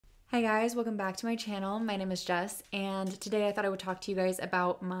Hi guys, welcome back to my channel. My name is Jess, and today I thought I would talk to you guys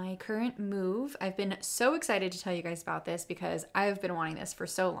about my current move. I've been so excited to tell you guys about this because I've been wanting this for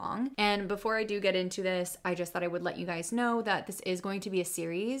so long. And before I do get into this, I just thought I would let you guys know that this is going to be a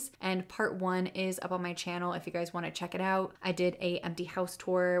series, and part 1 is up on my channel if you guys want to check it out. I did a empty house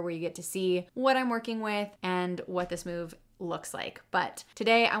tour where you get to see what I'm working with and what this move looks like. But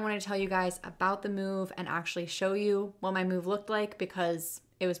today I want to tell you guys about the move and actually show you what my move looked like because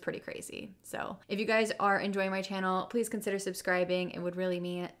it was pretty crazy. So if you guys are enjoying my channel, please consider subscribing. It would really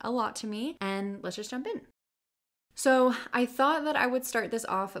mean a lot to me. And let's just jump in. So I thought that I would start this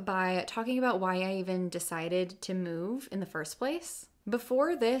off by talking about why I even decided to move in the first place.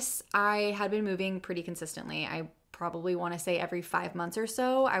 Before this, I had been moving pretty consistently. I probably want to say every 5 months or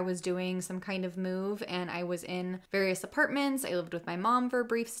so, I was doing some kind of move and I was in various apartments. I lived with my mom for a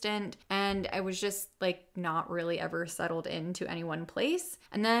brief stint and I was just like not really ever settled into any one place.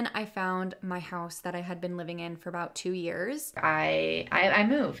 And then I found my house that I had been living in for about 2 years. I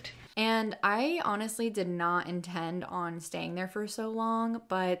moved. And I honestly did not intend on staying there for so long,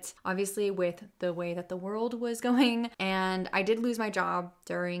 but obviously with the way that the world was going, and I did lose my job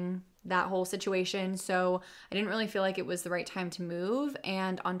during that whole situation, so I didn't really feel like it was the right time to move.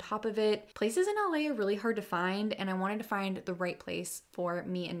 And on top of it, places in LA are really hard to find, and I wanted to find the right place for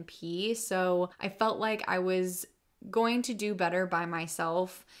me and P. So I felt like I was going to do better by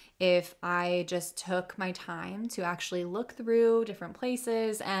myself if I just took my time to actually look through different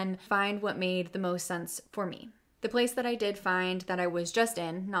places and find what made the most sense for me. The place that I did find that I was just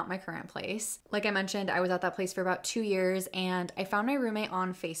in, not my current place, like I mentioned, I was at that place for about 2 years and I found my roommate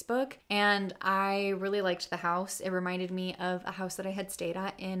on Facebook and I really liked the house. It reminded me of a house that I had stayed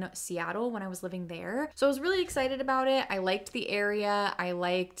at in Seattle when I was living there. So I was really excited about it. I liked the area. I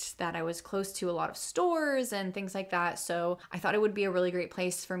liked that I was close to a lot of stores and things like that. So I thought it would be a really great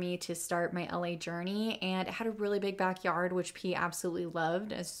place for me to start my LA journey. And it had a really big backyard, which P absolutely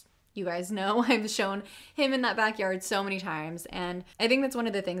loved. As you guys know, I've shown him in that backyard so many times, and I think that's one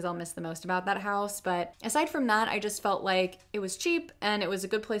of the things I'll miss the most about that house. But aside from that, I just felt like it was cheap and it was a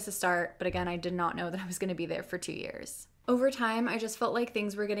good place to start, but again, I did not know that I was going to be there for 2 years. Over time, I just felt like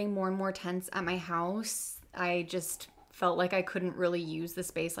things were getting more and more tense at my house. I just felt like I couldn't really use the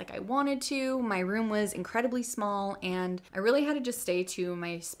space like I wanted to. My room was incredibly small and I really had to just stay to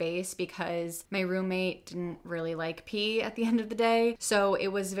my space because my roommate didn't really like P at the end of the day. So it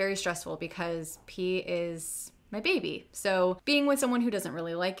was very stressful because P is my baby. So being with someone who doesn't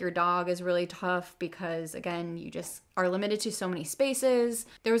really like your dog is really tough because again, you just are limited to so many spaces.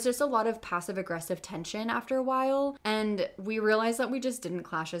 There was just a lot of passive aggressive tension after a while, and we realized that we just didn't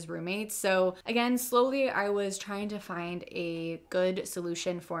clash as roommates. So again, slowly I was trying to find a good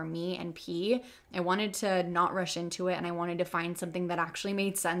solution for me and P. I wanted to not rush into it and I wanted to find something that actually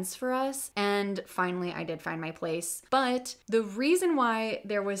made sense for us. And finally I did find my place. But the reason why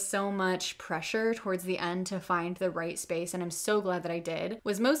there was so much pressure towards the end to find the right space, and I'm so glad that I did,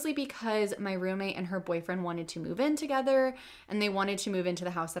 was mostly because my roommate and her boyfriend wanted to move in together and they wanted to move into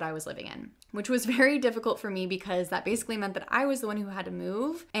the house that I was living in, which was very difficult for me because that basically meant that I was the one who had to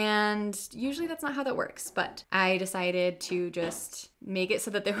move, and usually that's not how that works. But I decided to just make it so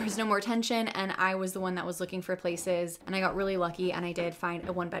that there was no more tension and I was the one that was looking for places, and I got really lucky and I did find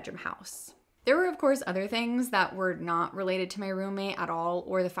a 1-bedroom house. There were, of course, other things that were not related to my roommate at all,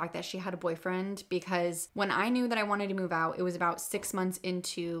 or the fact that she had a boyfriend, because when I knew that I wanted to move out, it was about 6 months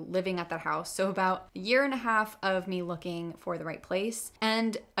into living at that house. So about a year and a half of me looking for the right place.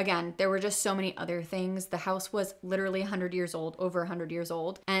 And again, there were just so many other things. The house was literally 100 years old, over 100 years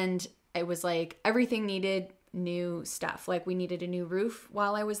old. And it was like everything needed new stuff. Like we needed a new roof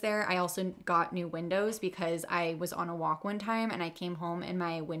while I was there. I also got new windows because I was on a walk one time and I came home and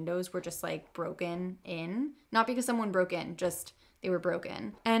my windows were just like broken in. Not because someone broke in, just they were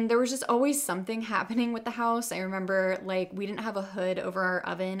broken. And there was just always something happening with the house. I remember like we didn't have a hood over our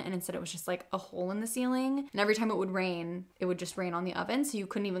oven and instead it was just like a hole in the ceiling. And every time it would rain, it would just rain on the oven so you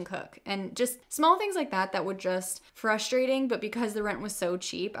couldn't even cook. And just small things like that that were just frustrating. But because the rent was so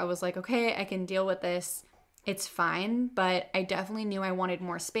cheap, I was like, okay, I can deal with this. It's fine, but I definitely knew I wanted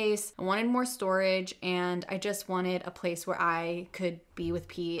more space, I wanted more storage, and I just wanted a place where I could be with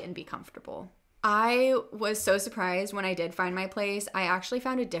P and be comfortable. I was so surprised when I did find my place. I actually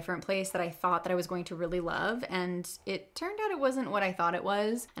found a different place that I thought that I was going to really love, and it turned out it wasn't what I thought it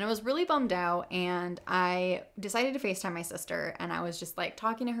was. And I was really bummed out, and I decided to FaceTime my sister, and I was just like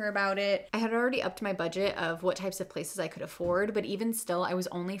talking to her about it. I had already upped my budget of what types of places I could afford, but even still, I was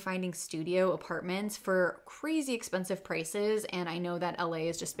only finding studio apartments for crazy expensive prices, and I know that LA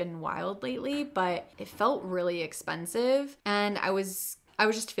has just been wild lately, but it felt really expensive, and I was I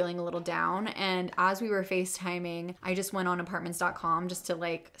was just feeling a little down. And as we were FaceTiming, I just went on apartments.com just to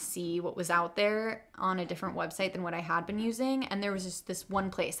like see what was out there on a different website than what I had been using. And there was just this one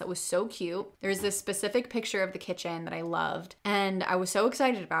place that was so cute. There was this specific picture of the kitchen that I loved, and I was so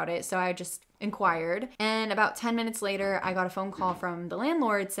excited about it. So I just inquired, and about 10 minutes later I got a phone call from the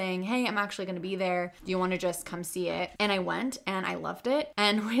landlord saying, hey, I'm actually going to be there, do you want to just come see it? And I went, and I loved it,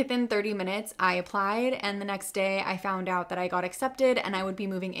 and within 30 minutes I applied, and the next day I found out that I got accepted and I would be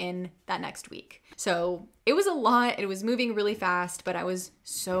moving in that next week. So it was a lot, it was moving really fast, but I was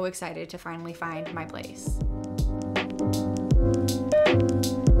so excited to finally find my place.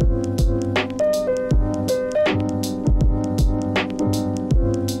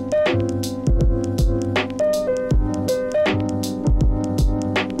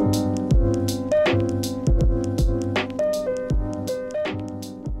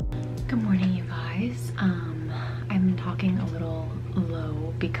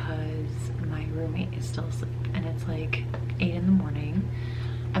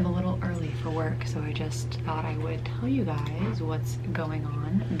 So I just thought I would tell you guys what's going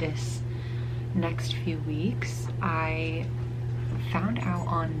on this next few weeks. I found out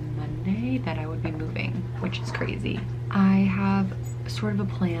on Monday that I would be moving, which is crazy. I have sort of a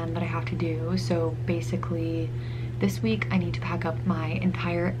plan that I have to do. So basically this week I need to pack up my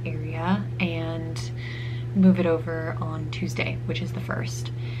entire area and move it over on Tuesday, which is the 1st.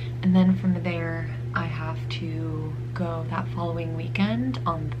 And then from there I have to go that following weekend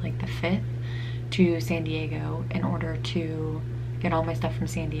on like the 5th to San Diego in order to get all my stuff from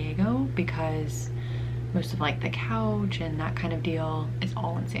San Diego, because most of like the couch and that kind of deal is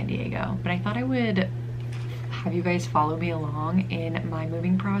all in San Diego. But I thought I would have you guys follow me along in my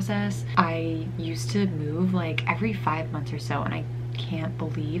moving process. I used to move like every 5 months or so, and I can't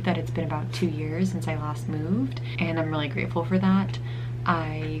believe that it's been about 2 years since I last moved, and I'm really grateful for that.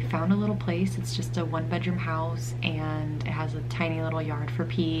 I found a little place. It's just a 1-bedroom house, and it has a tiny little yard for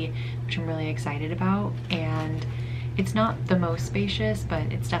pee, which I'm really excited about. And it's not the most spacious, but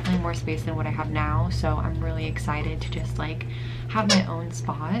it's definitely more space than what I have now, so I'm really excited to just like have my own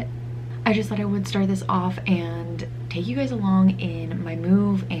spot. I just thought I would start this off and take you guys along in my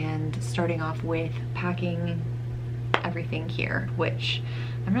move, and starting off with packing everything here, which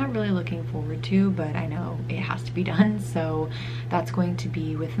I'm not really looking forward to, but I know it has to be done. So that's going to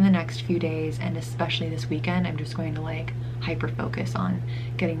be within the next few days, and especially this weekend I'm just going to like hyper focus on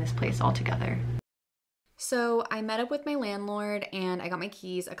getting this place all together. So I met up with my landlord and I got my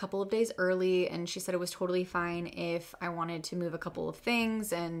keys a couple of days early, and she said it was totally fine if I wanted to move a couple of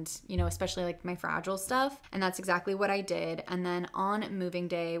things, and you know, especially like my fragile stuff. And that's exactly what I did. And then on moving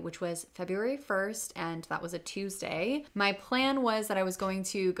day, which was February 1st, and that was a Tuesday, my plan was that I was going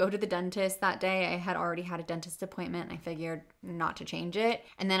to go to the dentist that day. I had already had a dentist appointment and I figured not to change it.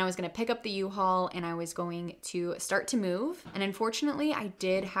 And then I was going to pick up the U-Haul and I was going to start to move. And unfortunately, I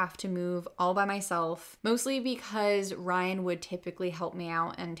did have to move all by myself, mostly because Ryan would typically help me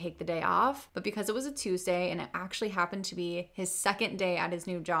out and take the day off. But because it was a Tuesday and it actually happened to be his second day at his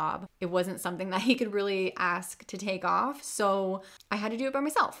new job, it wasn't something that he could really ask to take off. So I had to do it by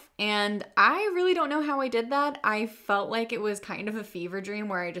myself. And I really don't know how I did that. I felt like it was kind of a fever dream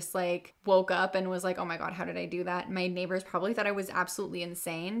where I just like woke up and was like, oh my God, how did I do that? My neighbors probably thought I was absolutely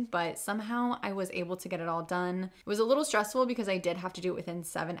insane, but somehow I was able to get it all done. It was a little stressful because I did have to do it within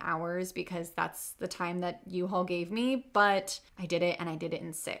 7 hours because that's the time that U-Haul gave me, but I did it, and I did it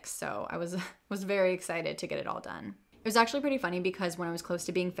in 6. So I was very excited to get it all done. It was actually pretty funny because when I was close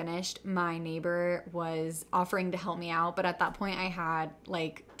to being finished, my neighbor was offering to help me out, but at that point I had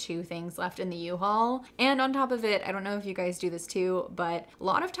like 2 things left in the U-Haul. And on top of it, I don't know if you guys do this too, but a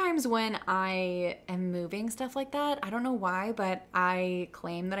lot of times when I am moving stuff like that, I don't know why, but I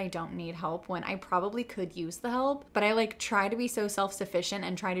claim that I don't need help when I probably could use the help. But I like try to be so self-sufficient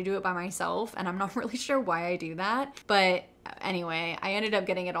and try to do it by myself, and I'm not really sure why I do that. But anyway, I ended up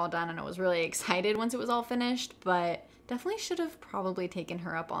getting it all done and I was really excited once it was all finished, but definitely should have probably taken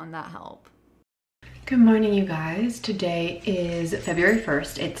her up on that help. Good morning, you guys. Today is February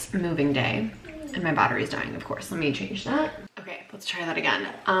 1st. It's moving day, and my battery's dying, of course. Let me change that. Okay, let's try that again.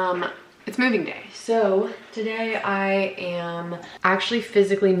 It's moving day. So today I am actually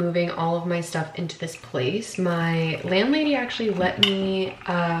physically moving all of my stuff into this place. My landlady actually let me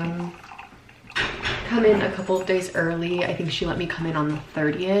come in a couple of days early. I think she let me come in on the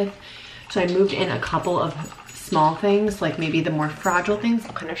 30th. So I moved in a couple of small things, like maybe the more fragile things.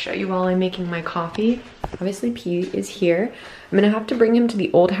 I'll kind of show you while I'm making my coffee. Obviously P is here. I'm gonna have to bring him to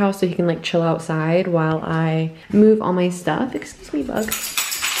the old house so he can like chill outside while I move all my stuff. Excuse me, bug.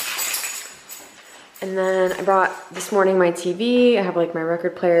 And then I brought this morning my TV. I have like my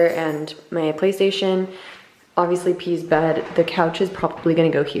record player and my PlayStation. Obviously P's bed. The couch is probably gonna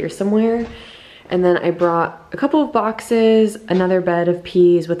go here somewhere. And then I brought a couple of boxes, another bed of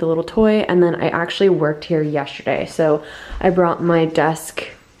P's with a little toy, and then I actually worked here yesterday. So I brought my desk,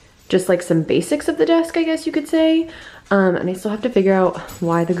 just like some basics of the desk, I guess you could say. And I still have to figure out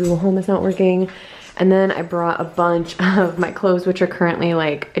why the Google Home is not working. And then I brought a bunch of my clothes, which are currently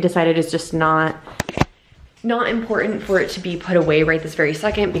like, I decided is just not important for it to be put away right this very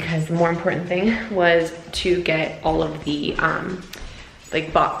second, because the more important thing was to get all of the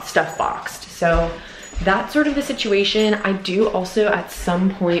stuff boxed. So that's sort of the situation. I do also at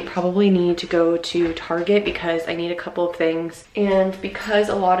some point probably need to go to Target because I need a couple of things. And because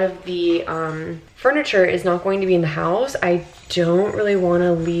a lot of the furniture is not going to be in the house, I don't really want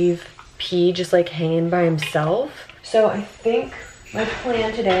to leave P just like hanging by himself. So I think my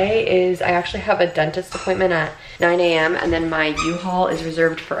plan today is I actually have a dentist appointment at 9 a.m. and then my U-Haul is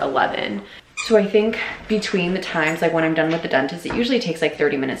reserved for 11. So I think between the times, like when I'm done with the dentist, it usually takes like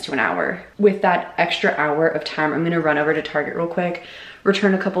 30 minutes to an hour. With that extra hour of time, I'm gonna run over to Target real quick,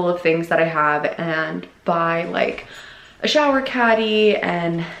 return a couple of things that I have, and buy like a shower caddy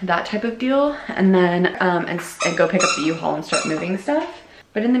and that type of deal, and then and go pick up the U-Haul and start moving stuff.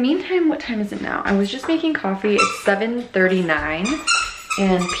 But in the meantime, what time is it now? I was just making coffee. It's 7:39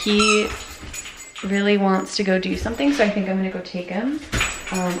 and P really wants to go do something, so I think I'm gonna go take him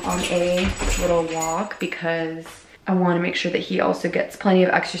on a little walk because I want to make sure that he also gets plenty of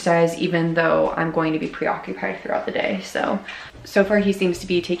exercise, even though I'm going to be preoccupied throughout the day. So far he seems to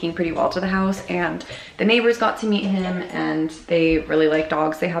be taking pretty well to the house, and the neighbors got to meet him and they really like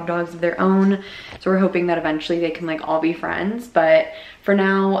dogs. They have dogs of their own, so we're hoping that eventually they can like all be friends. But for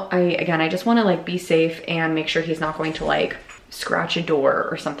now, I just want to like be safe and make sure he's not going to like scratch a door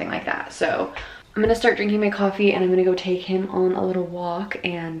or something like that. So I'm gonna start drinking my coffee and I'm gonna go take him on a little walk,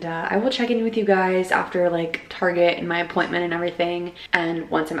 and I will check in with you guys after like Target and my appointment and everything, and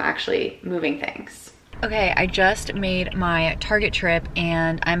once I'm actually moving things. Okay, I just made my Target trip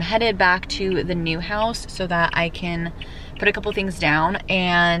and I'm headed back to the new house so that I can put a couple things down,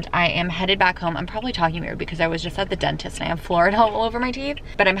 and I am headed back home. I'm probably talking weird because I was just at the dentist and I have Florida all over my teeth,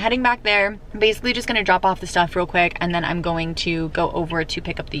 but I'm heading back there. I'm basically just gonna drop off the stuff real quick, and then I'm going to go over to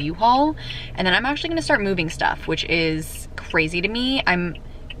pick up the U-Haul, and then I'm actually gonna start moving stuff, which is crazy to me. I'm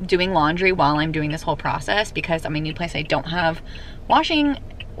doing laundry while I'm doing this whole process because at my new place I don't have washing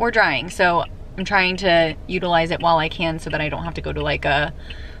or drying, so I'm trying to utilize it while I can so that I don't have to go to like a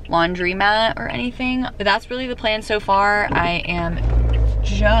laundromat or anything. But that's really the plan so far. I am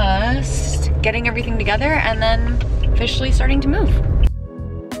just getting everything together and then officially starting to move.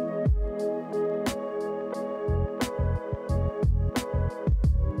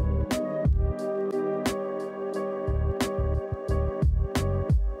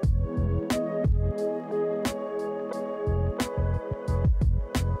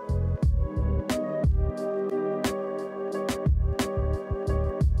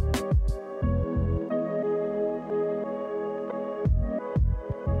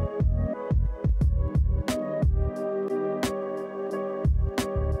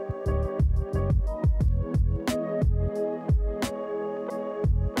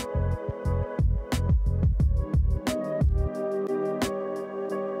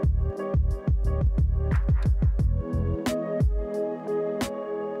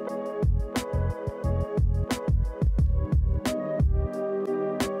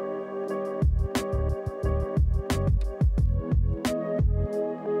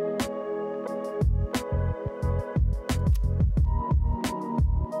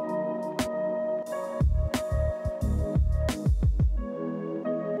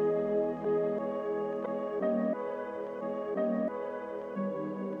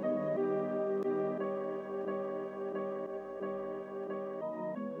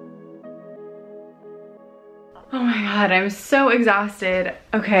 Oh my god, I'm so exhausted.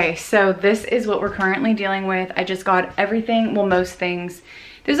 Okay, so this is what we're currently dealing with. I just got everything, well, most things.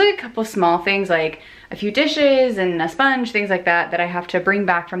 There's like a couple small things, like a few dishes and a sponge, things like that, that I have to bring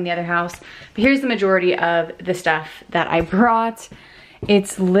back from the other house. But here's the majority of the stuff that I brought.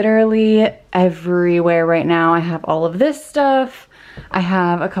 It's literally everywhere right now. I have all of this stuff. I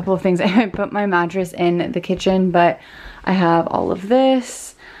have a couple of things. I put my mattress in the kitchen, but I have all of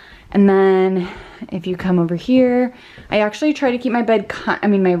this. And then if you come over here, I actually try to keep my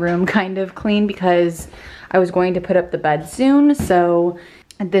my room kind of clean because I was going to put up the bed soon. So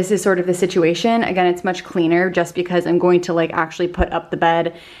this is sort of the situation. Again, it's much cleaner just because I'm going to like actually put up the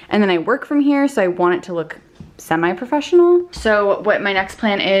bed and then I work from here. So I want it to look semi-professional. So what my next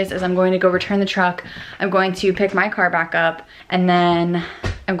plan is I'm going to go return the truck. I'm going to pick my car back up, and then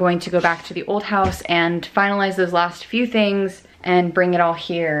I'm going to go back to the old house and finalize those last few things and bring it all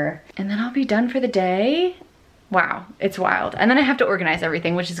here. And then I'll be done for the day. Wow, it's wild. And then I have to organize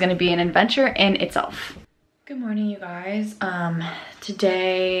everything, which is gonna be an adventure in itself. Good morning, you guys.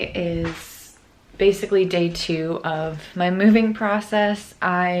 Today is basically day 2 of my moving process.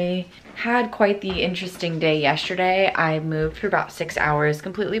 I had quite the interesting day yesterday. I moved for about 6 hours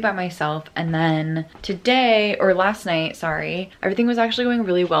completely by myself, and then today, or last night, sorry, everything was actually going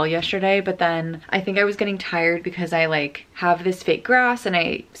really well yesterday, but then I think I was getting tired because I like have this fake grass and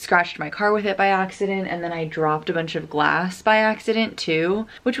I scratched my car with it by accident, and then I dropped a bunch of glass by accident too,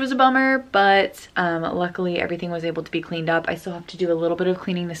 which was a bummer, but luckily everything was able to be cleaned up. I still have to do a little bit of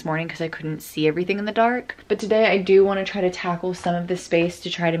cleaning this morning because I couldn't see everything in the dark, but today I do want to try to tackle some of this space to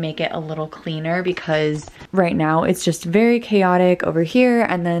try to make it a little cleaner, because right now it's just very chaotic over here,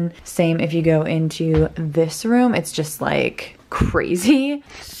 and then same if you go into this room, it's just like crazy.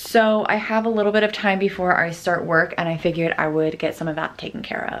 So I have a little bit of time before I start work, and I figured I would get some of that taken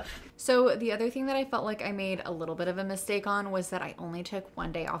care of. So the other thing that I felt like I made a little bit of a mistake on was that I only took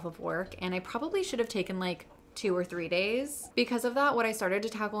 1 day off of work, and I probably should have taken like 2 or 3 days. Because of that, what I started to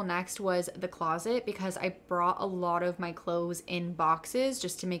tackle next was the closet, because I brought a lot of my clothes in boxes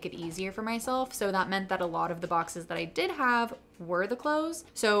just to make it easier for myself. So that meant that a lot of the boxes that I did have were the clothes.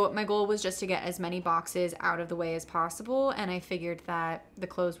 So my goal was just to get as many boxes out of the way as possible, and I figured that the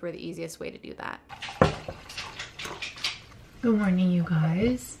clothes were the easiest way to do that. Good morning, you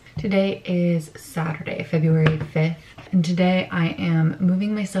guys. Today is Saturday, February 5th, and today I am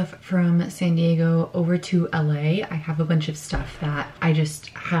moving my stuff from San Diego over to LA. I have a bunch of stuff that I just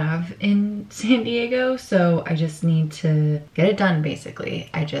have in San Diego, so I just need to get it done basically.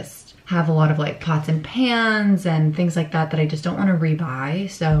 I just have a lot of like pots and pans and things like that that I just don't want to rebuy,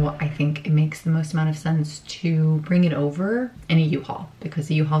 so I think it makes the most amount of sense to bring it over in a U-Haul, because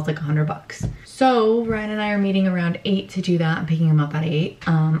the U-Haul is like $100. So Ryan and I are meeting around 8 to do that. I'm picking him up at 8.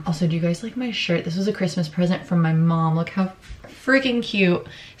 Also, do you guys like my shirt? This was a Christmas present from my mom. Look how freaking cute.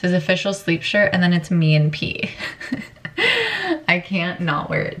 It says official sleep shirt, and then it's me and P. I can't not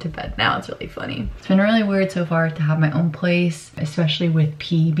wear it to bed now. It's really funny. It's been really weird so far to have my own place, especially with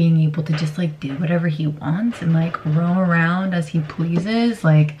P being able to just like do whatever he wants and like roam around as he pleases.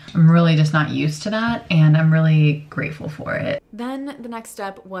 Like, I'm really just not used to that, and I'm really grateful for it. Then the next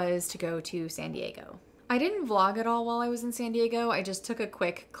step was to go to San Diego. I didn't vlog at all while I was in San Diego. I just took a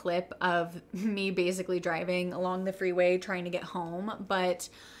quick clip of me basically driving along the freeway trying to get home, but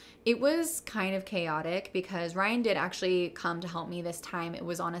it was kind of chaotic because Ryan did actually come to help me this time. It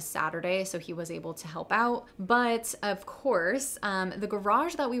was on a Saturday, so he was able to help out. But of course, the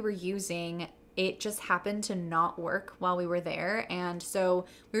garage that we were using, it just happened to not work while we were there, and so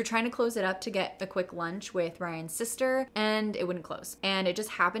we were trying to close it up to get a quick lunch with Ryan's sister, and it wouldn't close. And it just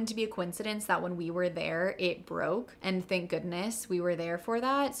happened to be a coincidence that when we were there, it broke, and thank goodness we were there for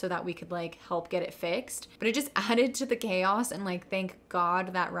that so that we could like help get it fixed. But it just added to the chaos, and like thank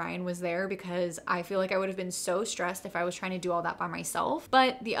God that Ryan was there, because I feel like I would have been so stressed if I was trying to do all that by myself.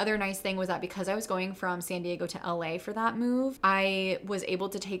 But the other nice thing was that because I was going from San Diego to LA for that move, I was able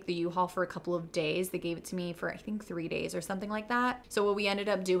to take the U-Haul for a couple of days. They gave it to me for I think 3 days or something like that. So what we ended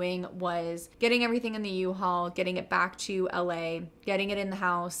up doing was getting everything in the U-Haul, getting it back to LA, getting it in the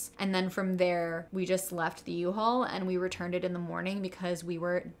house, and then from there we just left the U-Haul and we returned it in the morning because we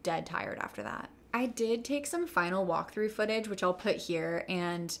were dead tired after that. I did take some final walkthrough footage, which I'll put here,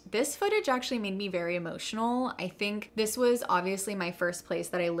 and this footage actually made me very emotional. I think this was obviously my first place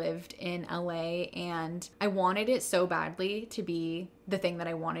that I lived in LA, and I wanted it so badly to be the thing that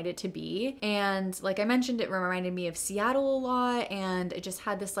I wanted it to be. And like I mentioned, it reminded me of Seattle a lot, and it just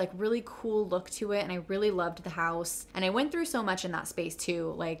had this like really cool look to it, and I really loved the house. And I went through so much in that space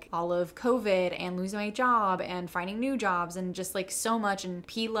too, like all of COVID and losing my job and finding new jobs and just like so much, and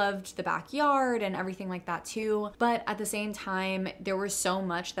P loved the backyard and everything like that too. But at the same time, there was so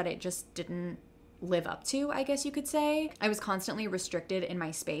much that it just didn't live up to, I guess you could say. I was constantly restricted in my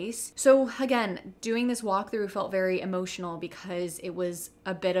space. So again, doing this walkthrough felt very emotional because it was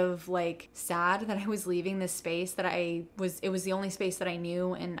a bit of like sad that I was leaving this space that it was the only space that I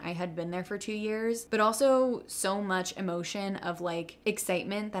knew, and I had been there for 2 years, but also so much emotion of like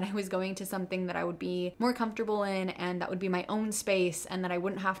excitement that I was going to something that I would be more comfortable in, and that would be my own space, and that I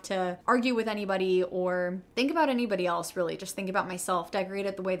wouldn't have to argue with anybody or think about anybody else, really just think about myself, decorate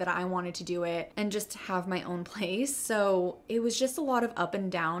it the way that I wanted to do it, and and just have my own place. So it was just a lot of up and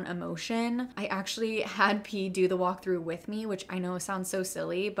down emotion. I actually had P do the walkthrough with me, which I know sounds so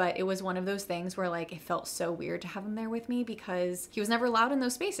silly, but it was one of those things where like it felt so weird to have him there with me because he was never allowed in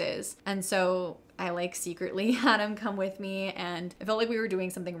those spaces. And so I like secretly had him come with me, and I felt like we were doing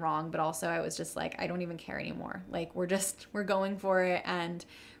something wrong, but also I was just like, I don't even care anymore. Like we're going for it, and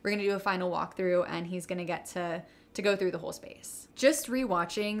we're gonna do a final walkthrough, and he's gonna get to go through the whole space. Just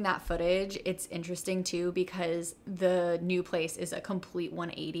rewatching that footage, it's interesting too because the new place is a complete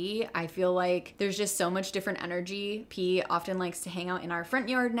 180. I feel like there's just so much different energy. P often likes to hang out in our front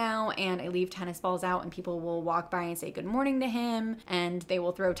yard now, and I leave tennis balls out and people will walk by and say good morning to him, and they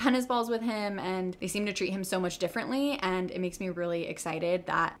will throw tennis balls with him, and they seem to treat him so much differently, and it makes me really excited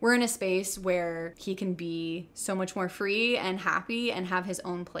that we're in a space where he can be so much more free and happy and have his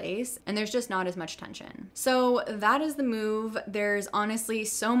own place, and there's just not as much tension. So that is the move. There's honestly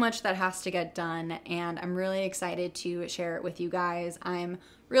so much that has to get done, and I'm really excited to share it with you guys. I'm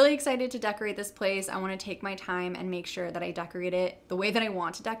really excited to decorate this place. I want to take my time and make sure that I decorate it the way that I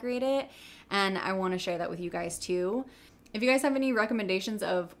want to decorate it, and I want to share that with you guys too. If you guys have any recommendations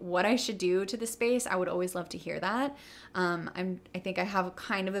of what I should do to the space, I would always love to hear that. I think I have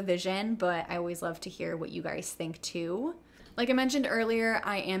kind of a vision, but I always love to hear what you guys think too. Like I mentioned earlier,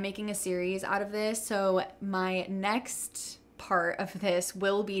 I am making a series out of this, so my next part of this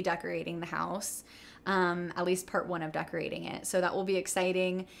will be decorating the house, at least part one of decorating it. So that will be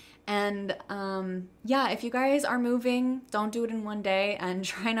exciting. And yeah, if you guys are moving, don't do it in one day, and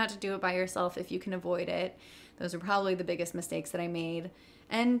try not to do it by yourself if you can avoid it. Those are probably the biggest mistakes that I made.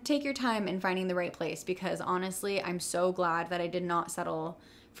 And take your time in finding the right place, because honestly, I'm so glad that I did not settle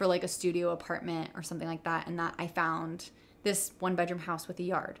for like a studio apartment or something like that, and that I found this 1-bedroom house with a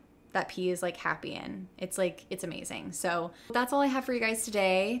yard that P is like happy in. It's amazing. So that's all I have for you guys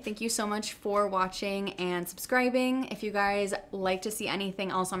today. Thank you so much for watching and subscribing. If you guys like to see anything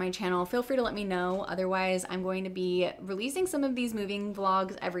else on my channel, feel free to let me know. Otherwise, I'm going to be releasing some of these moving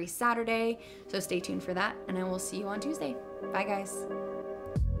vlogs every Saturday. So stay tuned for that, and I will see you on Tuesday. Bye guys.